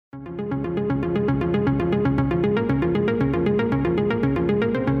Welcome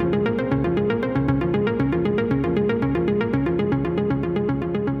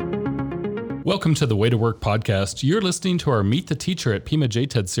to the Way to Work podcast. You're listening to our Meet the Teacher at Pima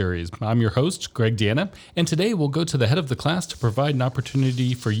JTED series. I'm your host, Greg Deanna, and today we'll go to the head of the class to provide an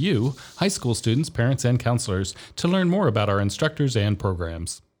opportunity for you, high school students, parents, and counselors, to learn more about our instructors and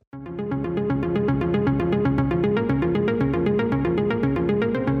programs.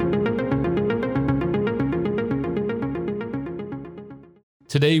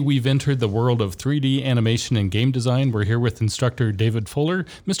 Today, we've entered the world of 3D animation and game design. We're here with instructor David Fuller.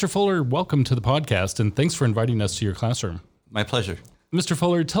 Mr. Fuller, welcome to the podcast, and thanks for inviting us to your classroom. My pleasure. Mr.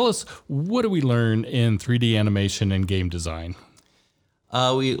 Fuller, tell us, what do we learn in 3D animation and game design?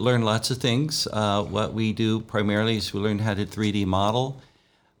 We learn lots of things. What we do primarily is we learn how to 3D model,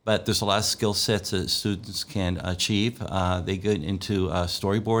 but there's a lot of skill sets that students can achieve. They get into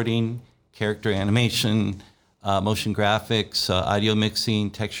storyboarding, character animation, motion graphics, audio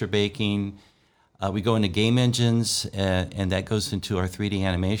mixing, texture baking. We go into game engines, and that goes into our 3D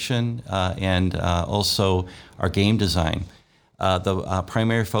animation and also our game design. The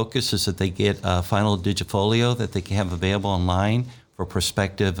primary focus is that they get a final digifolio that they can have available online for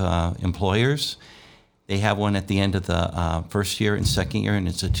prospective employers. They have one at the end of the first year and second year, and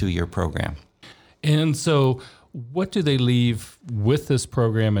it's a 2-year program. And so what do they leave with this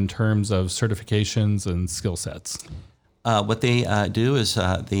program in terms of certifications and skill sets? What they do is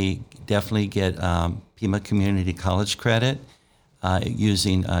they definitely get Pima Community College credit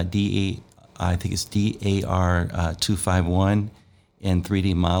using I think it's DAR 251 in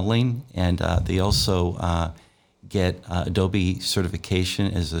 3D modeling, and they also get Adobe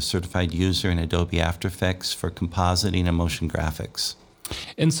certification as a certified user in Adobe After Effects for compositing and motion graphics.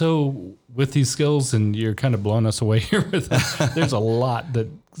 And so with these skills, and you're kind of blowing us away here with there's a lot that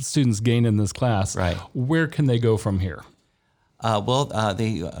students gain in this class. Right. Where can they go from here?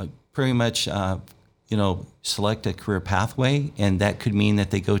 They pretty much, select a career pathway, and that could mean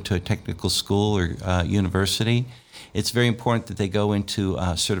that they go to a technical school or university. It's very important that they go into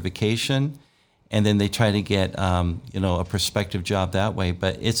certification, and then they try to get, a prospective job that way.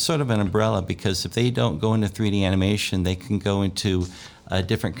 But it's sort of an umbrella, because if they don't go into 3D animation, they can go into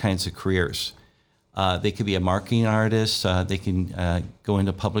different kinds of careers. They could be a marketing artist. They can go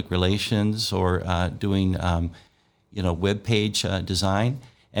into public relations or doing, web page design.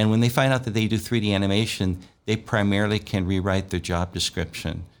 And when they find out that they do 3D animation, they primarily can rewrite their job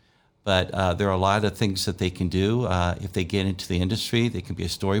description. But there are a lot of things that they can do. If they get into the industry, they can be a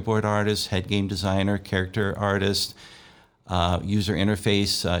storyboard artist, head game designer, character artist, user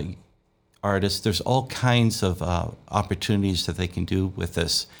interface artist. There's all kinds of opportunities that they can do with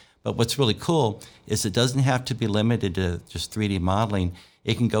this. But what's really cool is it doesn't have to be limited to just 3D modeling.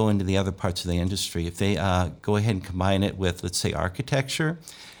 It can go into the other parts of the industry. If they go ahead and combine it with, let's say, architecture,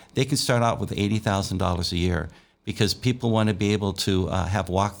 they can start out with $80,000 a year, because people want to be able to have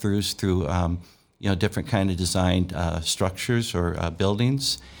walkthroughs through different kind of designed structures or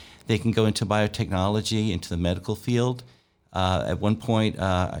buildings. They can go into biotechnology, into the medical field. At one point,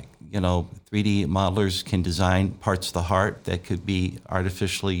 3D modelers can design parts of the heart that could be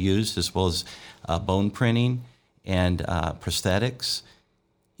artificially used, as well as bone printing and prosthetics.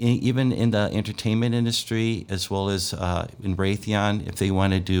 Even in the entertainment industry, as well as in Raytheon, if they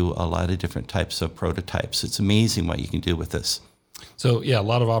want to do a lot of different types of prototypes. It's amazing what you can do with this. So, yeah, a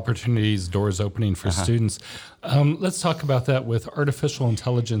lot of opportunities, doors opening for students. Let's talk about that with artificial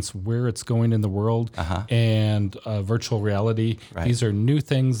intelligence, where it's going in the world, and virtual reality. Right. These are new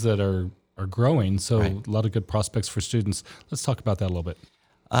things that are growing, so a lot of good prospects for students. Let's talk about that a little bit.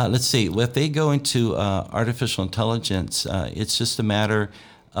 Let's see. If they go into artificial intelligence, it's just a matter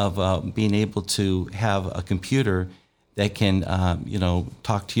of being able to have a computer that can,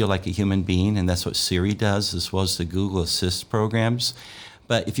 talk to you like a human being, and that's what Siri does, as well as the Google Assist programs.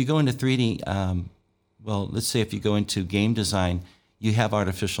 But if you go into 3D, let's say if you go into game design, you have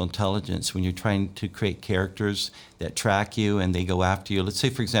artificial intelligence when you're trying to create characters that track you and they go after you. Let's say,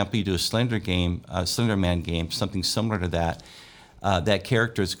 for example, you do a Slender Man game, something similar to that. That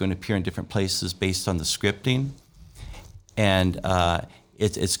character is going to appear in different places based on the scripting, and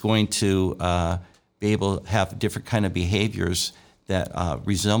it's going to be able to have different kind of behaviors that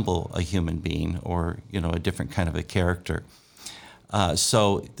resemble a human being or a different kind of a character.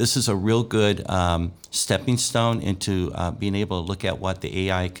 So this is a real good stepping stone into being able to look at what the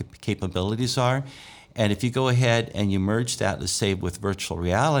AI capabilities are. And if you go ahead and you merge that, let's say, with virtual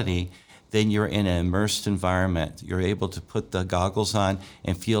reality, then you're in an immersed environment. You're able to put the goggles on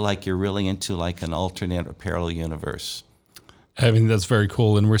and feel like you're really into like an alternate or parallel universe. I mean, that's very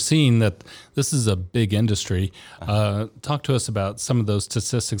cool. And we're seeing that this is a big industry. Talk to us about some of those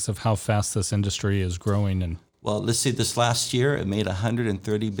statistics of how fast this industry is growing. And well, let's see, this last year it made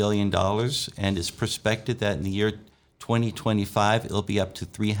 $130 billion, and it's prospected that in the year 2025, it'll be up to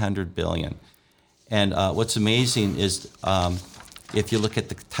 $300 billion. And what's amazing is if you look at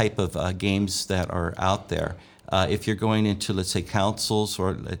the type of games that are out there, if you're going into, let's say, consoles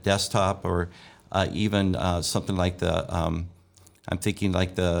or a desktop or even something like I'm thinking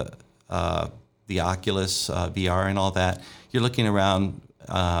like the Oculus VR and all that, you're looking around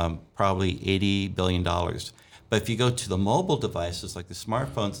probably $80 billion. But if you go to the mobile devices like the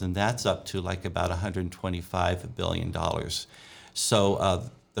smartphones, then that's up to like about $125 billion. So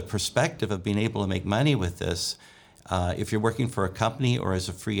the perspective of being able to make money with this, if you're working for a company or as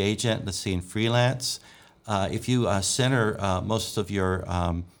a free agent, let's say in freelance, if you center most of your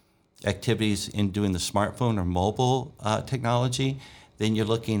activities in doing the smartphone or mobile technology, then you're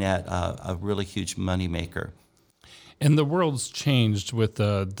looking at a really huge moneymaker. And the world's changed with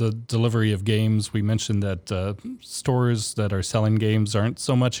the delivery of games. We mentioned that stores that are selling games aren't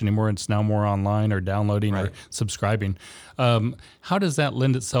so much anymore. It's now more online or downloading or subscribing. How does that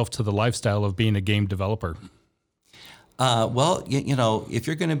lend itself to the lifestyle of being a game developer? Well, you know, if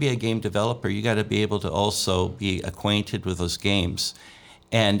you're going to be a game developer, you got to be able to also be acquainted with those games.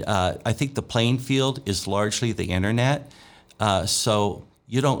 And I think the playing field is largely the internet. So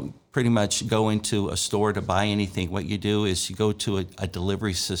you don't pretty much go into a store to buy anything. What you do is you go to a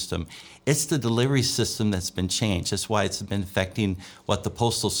delivery system. It's the delivery system that's been changed. That's why it's been affecting what the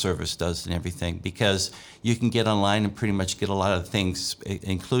Postal Service does and everything, because you can get online and pretty much get a lot of things,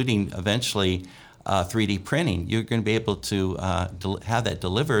 including eventually 3D printing. You're going to be able to have that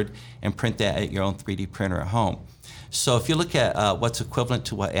delivered and print that at your own 3D printer at home. So if you look at what's equivalent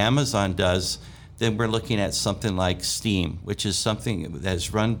to what Amazon does, then we're looking at something like Steam, which is something that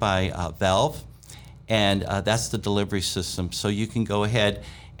is run by Valve, and that's the delivery system. So you can go ahead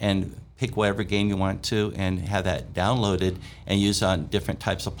and pick whatever game you want to and have that downloaded and use on different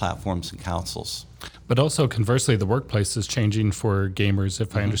types of platforms and consoles. But also, conversely, the workplace is changing for gamers,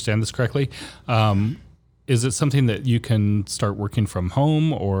 if I understand this correctly. Is it something that you can start working from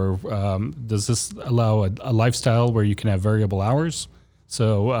home, or does this allow a lifestyle where you can have variable hours?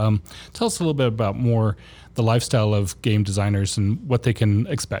 So tell us a little bit about more the lifestyle of game designers and what they can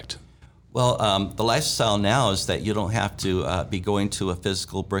expect. Well, the lifestyle now is that you don't have to be going to a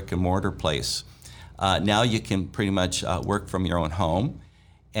physical brick and mortar place. Now you can pretty much work from your own home,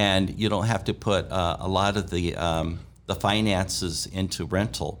 and you don't have to put a lot of the finances into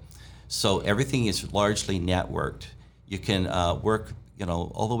rental. So everything is largely networked. You can work,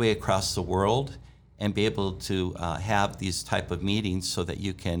 all the way across the world and be able to have these type of meetings so that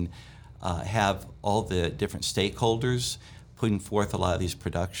you can have all the different stakeholders putting forth a lot of these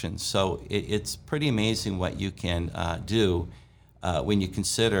productions. So it's pretty amazing what you can do when you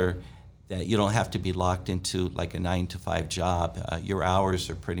consider that you don't have to be locked into like a 9-to-5 job. Your hours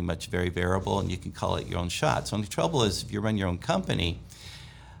are pretty much very variable, and you can call it your own shot. So the trouble is, if you run your own company,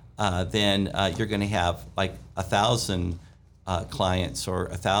 then you're going to have like 1,000 clients or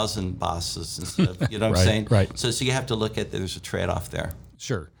 1,000 bosses instead of, you know what I'm saying? Right. So you have to look at there's a trade-off there.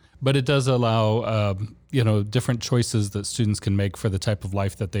 Sure. But it does allow, different choices that students can make for the type of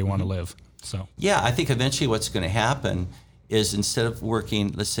life that they want to live. So yeah, I think eventually what's going to happen is instead of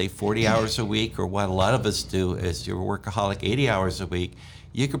working, let's say 40 hours a week, or what a lot of us do is you're a workaholic 80 hours a week,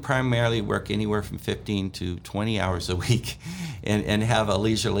 you could primarily work anywhere from 15 to 20 hours a week and have a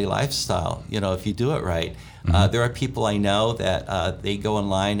leisurely lifestyle, if you do it right. Mm-hmm. There are people I know that they go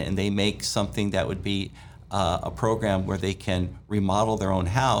online and they make something that would be a program where they can remodel their own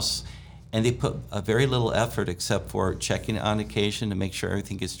house, and they put a very little effort except for checking it on occasion to make sure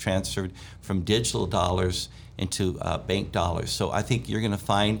everything gets transferred from digital dollars into bank dollars. So I think you're going to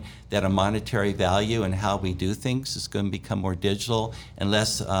find that a monetary value in how we do things is going to become more digital and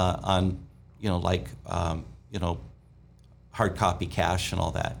less on, hard copy cash and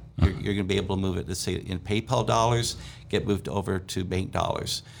all that. You're going to be able to move it, let's say, in PayPal dollars, get moved over to bank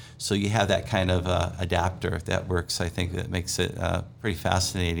dollars. So you have that kind of adapter that works. I think that makes it pretty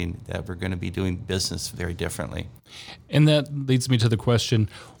fascinating that we're going to be doing business very differently. And that leads me to the question,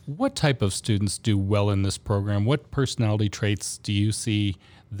 what type of students do well in this program? What personality traits do you see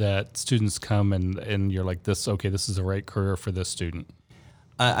that students come and you're like, this is the right career for this student?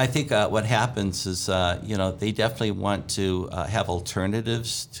 I think what happens is, they definitely want to have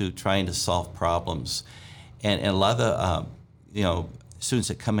alternatives to trying to solve problems. And a lot of the, students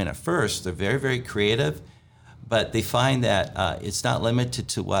that come in at first, they're very, very creative, but they find that it's not limited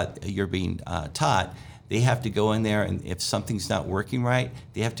to what you're being taught. They have to go in there, and if something's not working right,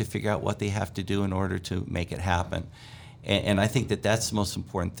 they have to figure out what they have to do in order to make it happen. And I think that that's the most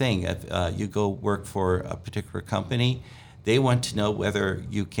important thing. If you go work for a particular company, they want to know whether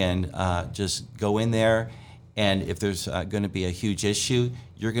you can just go in there, and if there's going to be a huge issue,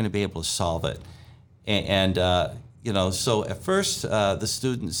 you're going to be able to solve it. And so at first, the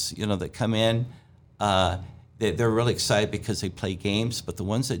students, that come in, they're really excited because they play games. But the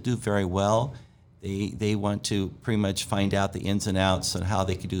ones that do very well, they want to pretty much find out the ins and outs and how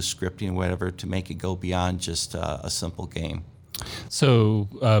they can do scripting or whatever to make it go beyond just a simple game.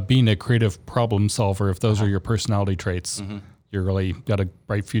 So being a creative problem solver, if those are your personality traits, you're really got a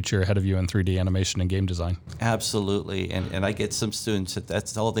bright future ahead of you in 3D animation and game design. Absolutely. And I get some students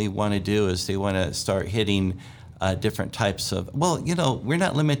that's all they want to do is they want to start hitting different types of, we're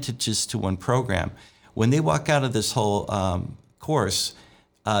not limited just to one program. When they walk out of this whole course,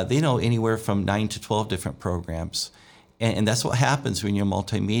 they know anywhere from 9 to 12 different programs. And that's what happens when you're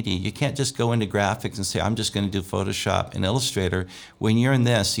multimedia. You can't just go into graphics and say, I'm just going to do Photoshop and Illustrator. When you're in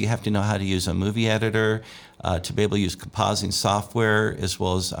this, you have to know how to use a movie editor, to be able to use compositing software as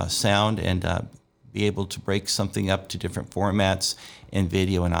well as sound, and be able to break something up to different formats in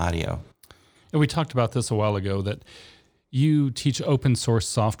video and audio. And we talked about this a while ago, that you teach open source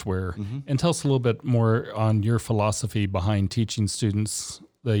software. And tell us a little bit more on your philosophy behind teaching students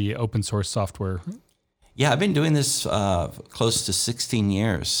the open source software. Yeah, I've been doing this close to 16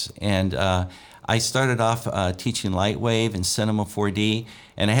 years. And I started off teaching Lightwave and Cinema 4D.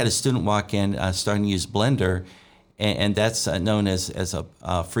 And I had a student walk in starting to use Blender. And that's known as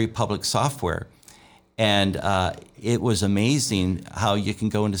a free public software. And it was amazing how you can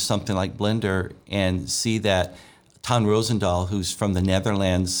go into something like Blender and see that Ton Roosendaal, who's from the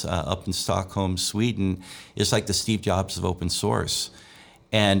Netherlands, up in Stockholm, Sweden, is like the Steve Jobs of open source.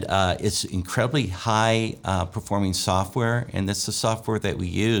 And it's incredibly high performing software. And that's the software that we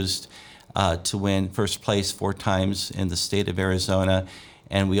used to win first place 4 times in the state of Arizona.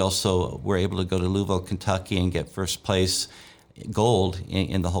 And we also were able to go to Louisville, Kentucky and get first place gold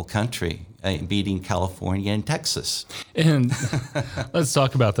in the whole country, beating California and Texas. And let's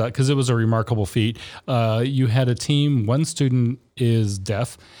talk about that, because it was a remarkable feat. You had a team, one student is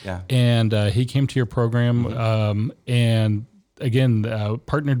deaf, and he came to your program and again,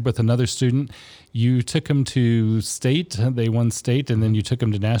 partnered with another student. You took them to state, they won state, and then you took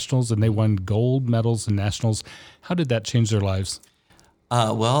them to nationals and they won gold medals in nationals. How did that change their lives?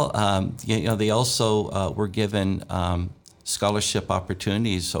 They also were given scholarship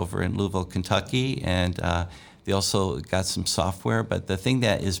opportunities over in Louisville, Kentucky, and they also got some software. But the thing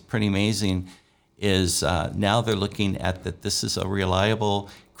that is pretty amazing is now they're looking at that this is a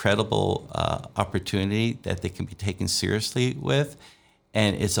reliable, credible opportunity that they can be taken seriously with,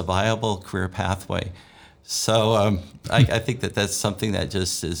 and it's a viable career pathway. So I think that that's something that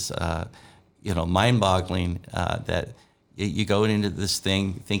just is mind-boggling, that you go into this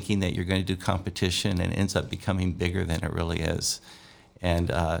thing thinking that you're going to do competition, and it ends up becoming bigger than it really is. And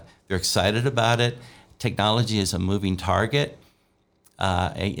they're excited about it. Technology is a moving target.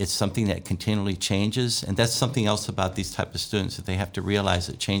 It's something that continually changes. And that's something else about these type of students, that they have to realize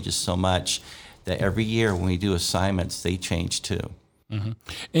it changes so much that every year when we do assignments, they change too.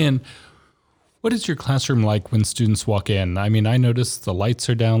 And what is your classroom like when students walk in? I mean, I noticed the lights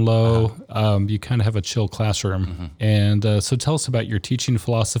are down low. You kind of have a chill classroom. And so tell us about your teaching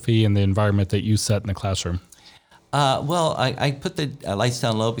philosophy and the environment that you set in the classroom. I put the lights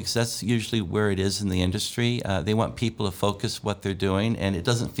down low because that's usually where it is in the industry. They want people to focus what they're doing, and it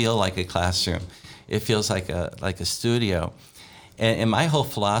doesn't feel like a classroom. It feels like a studio. And my whole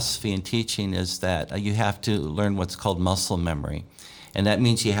philosophy in teaching is that you have to learn what's called muscle memory. And that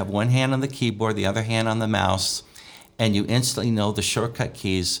means you have one hand on the keyboard, the other hand on the mouse, and you instantly know the shortcut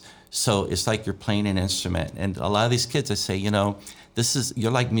keys. So it's like you're playing an instrument. And a lot of these kids, I say,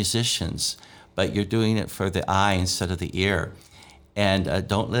 you're like musicians, but you're doing it for the eye instead of the ear. And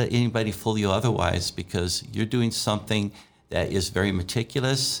don't let anybody fool you otherwise, because you're doing something that is very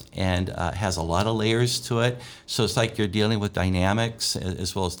meticulous and has a lot of layers to it. So it's like you're dealing with dynamics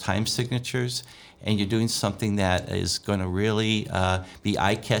as well as time signatures, and you're doing something that is going to really be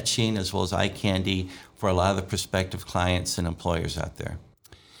eye-catching as well as eye candy for a lot of the prospective clients and employers out there.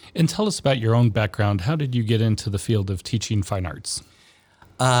 And tell us about your own background. How did you get into the field of teaching fine arts?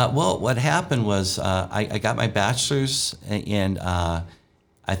 What happened was I got my bachelor's in, I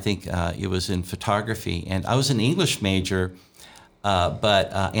think it was in photography, and I was an English major,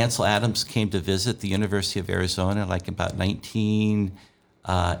 but Ansel Adams came to visit the University of Arizona like about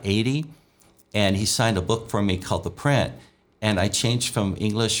 1980, and he signed a book for me called The Print, And I changed from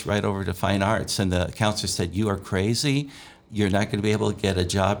English right over to fine arts. And the counselor said, "You are crazy. You're not going to be able to get a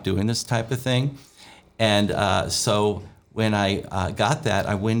job doing this type of thing." And so when I got that,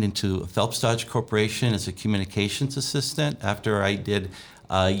 I went into Phelps Dodge Corporation as a communications assistant after I did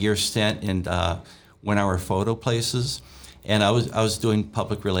a year stint in 1 hour photo places. And I was doing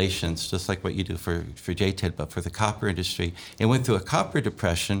public relations, just like what you do for JTED, but for the copper industry. And went through a copper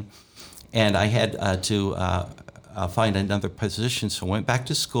depression, and I had to find another position. So I went back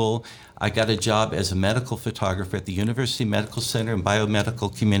to school. I got a job as a medical photographer at the University Medical Center in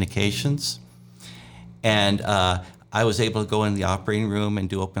Biomedical Communications. And I was able to go in the operating room and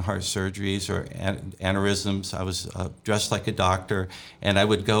do open heart surgeries or aneurysms. I was dressed like a doctor, and I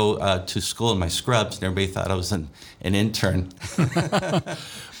would go to school in my scrubs, and everybody thought I was an intern.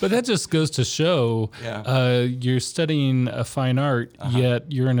 But that just goes to show you're studying a fine art,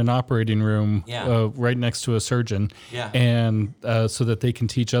 yet you're in an operating room right next to a surgeon, and so that they can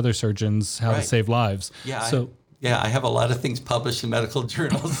teach other surgeons how to save lives. I have a lot of things published in medical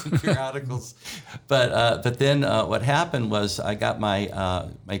journals and periodicals, but then what happened was I got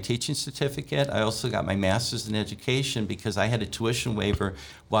my teaching certificate. I also got my master's in education because I had a tuition waiver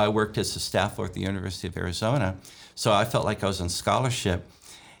while I worked as a staff at the University of Arizona. So I felt like I was on scholarship,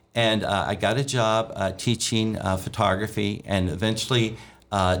 and I got a job teaching photography, and eventually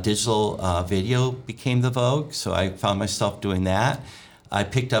digital video became the vogue. So I found myself doing that. I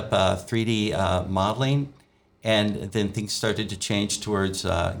picked up 3D modeling. And then things started to change towards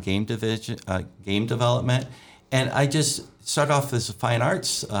game development. And I just started off as a fine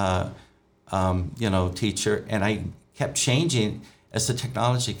arts, teacher, and I kept changing as the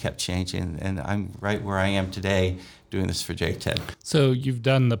technology kept changing. And I'm right where I am today doing this for JTED. So you've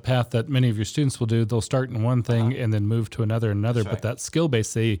done the path that many of your students will do. They'll start in one thing and then move to another. That's but that skill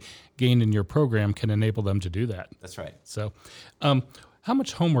base they gain in your program can enable them to do that. That's right. So how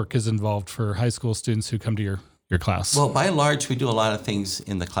much homework is involved for high school students who come to your class? Well, by and large, we do a lot of things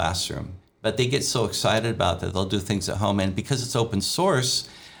in the classroom, but they get so excited about that they'll do things at home. And because it's open source,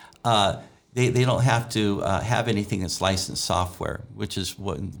 they don't have to have anything that's licensed software, which is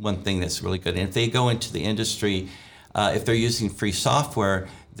one thing that's really good. And if they go into the industry, if they're using free software,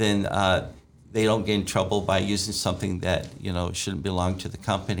 then they don't get in trouble by using something that shouldn't belong to the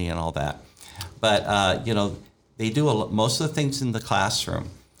company and all that. But they do most of the things in the classroom.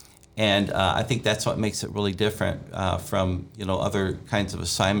 And I think that's what makes it really different from other kinds of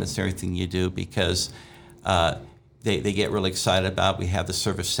assignments and everything you do, because they get really excited about. We have the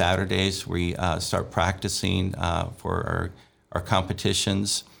service Saturdays where we start practicing for our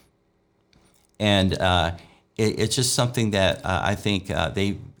competitions, and it's just something that I think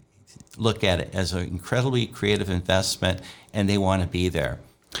they look at it as an incredibly creative investment, and they want to be there.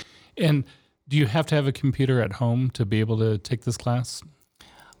 And do you have to have a computer at home to be able to take this class?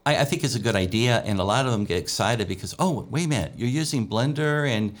 I think it's a good idea, and a lot of them get excited because, oh, wait a minute, you're using Blender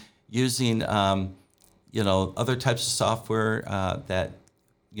and using, other types of software that,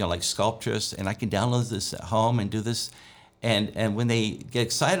 like Sculptress, and I can download this at home and do this. And when they get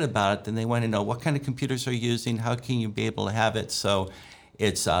excited about it, then they want to know what kind of computers are you using, how can you be able to have it so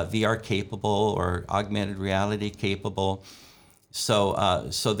it's VR capable or augmented reality capable. So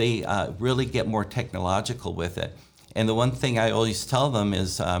they really get more technological with it. And the one thing I always tell them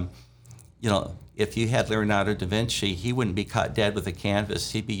is, if you had Leonardo da Vinci, he wouldn't be caught dead with a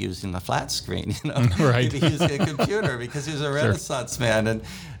canvas. He'd be using a flat screen, Right. He'd be using a computer because he was a Renaissance man.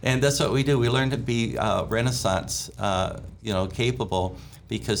 And that's what we do. We learn to be Renaissance, capable,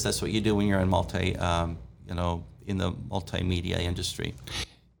 because that's what you do when you're in in the multimedia industry.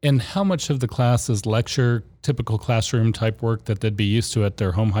 And how much of the class is lecture, typical classroom type work that they'd be used to at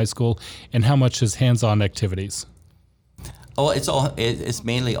their home high school, and how much is hands-on activities? Oh, it's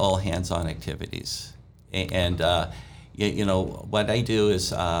mainly all hands-on activities, and what I do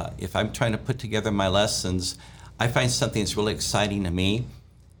is if I'm trying to put together my lessons, I find something that's really exciting to me,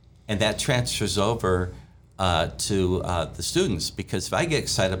 and that transfers over to the students, because if I get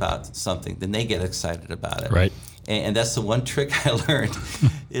excited about something, then they get excited about it. Right. And that's the one trick I learned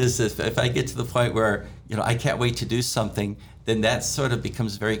is if I get to the point where I can't wait to do something, then that sort of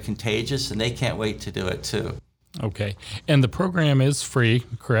becomes very contagious, and they can't wait to do it too. Okay. And the program is free,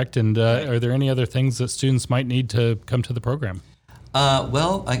 correct? And are there any other things that students might need to come to the program?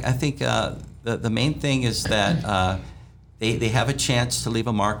 I think the main thing is that they have a chance to leave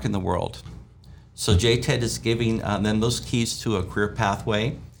a mark in the world. So JTED is giving them those keys to a career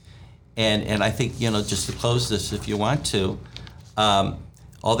pathway. And I think, just to close this, if you want to,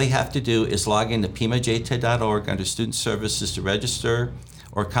 all they have to do is log into pimajted.org under Student Services to register,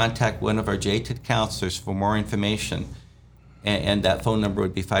 or contact one of our JTED counselors for more information. and that phone number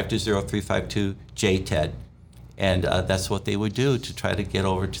would be 520-352-JTED. And that's what they would do to try to get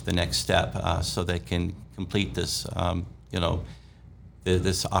over to the next step so they can complete this,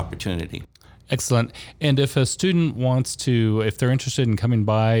 this opportunity. Excellent. And if a student wants to, if they're interested in coming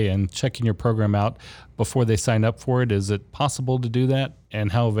by and checking your program out before they sign up for it, is it possible to do that?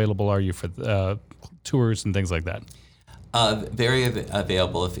 And how available are you for tours and things like that? Very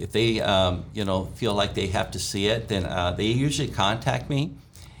available. If they, feel like they have to see it, then they usually contact me,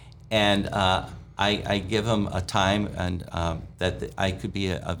 and I give them a time and that I could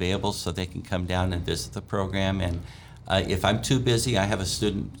be available so they can come down and visit the program. And if I'm too busy, I have a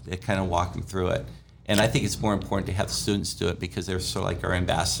student that kind of walk them through it. And I think it's more important to have the students do it because they're sort of like our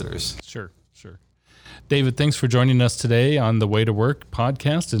ambassadors. Sure. David, thanks for joining us today on the Way to Work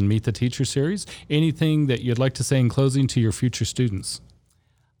podcast and Meet the Teacher series. Anything that you'd like to say in closing to your future students?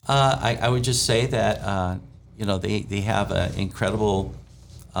 I would just say that, they have an incredible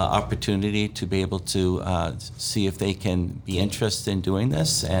opportunity to be able to see if they can be interested in doing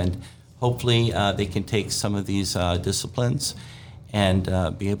this, and hopefully they can take some of these disciplines and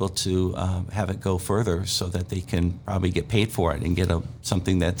be able to have it go further so that they can probably get paid for it and get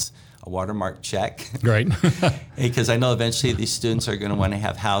something that's a watermark check. Right. Because I know eventually these students are going to want to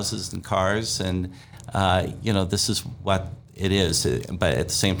have houses and cars, and this is what it is. But at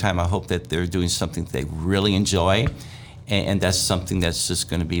the same time, I hope that they're doing something that they really enjoy, and that's something that's just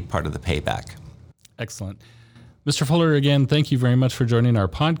going to be part of the payback. Excellent. Mr. Fuller, again, thank you very much for joining our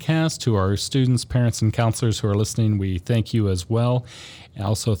podcast. To our students, parents, and counselors who are listening, we thank you as well. And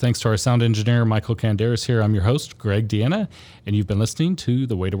also, thanks to our sound engineer, Michael Canderas here. I'm your host, Greg Deanna, and you've been listening to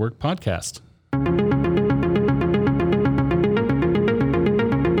the Way to Work podcast.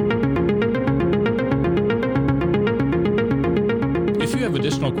 If you have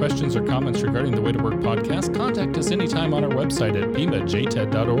additional questions or comments regarding the Way to Work podcast, contact us anytime on our website at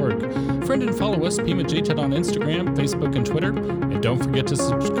pimajted.org. Friend and follow us, Pima JTED, on Instagram, Facebook, and Twitter. And don't forget to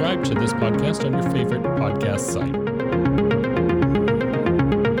subscribe to this podcast on your favorite podcast site.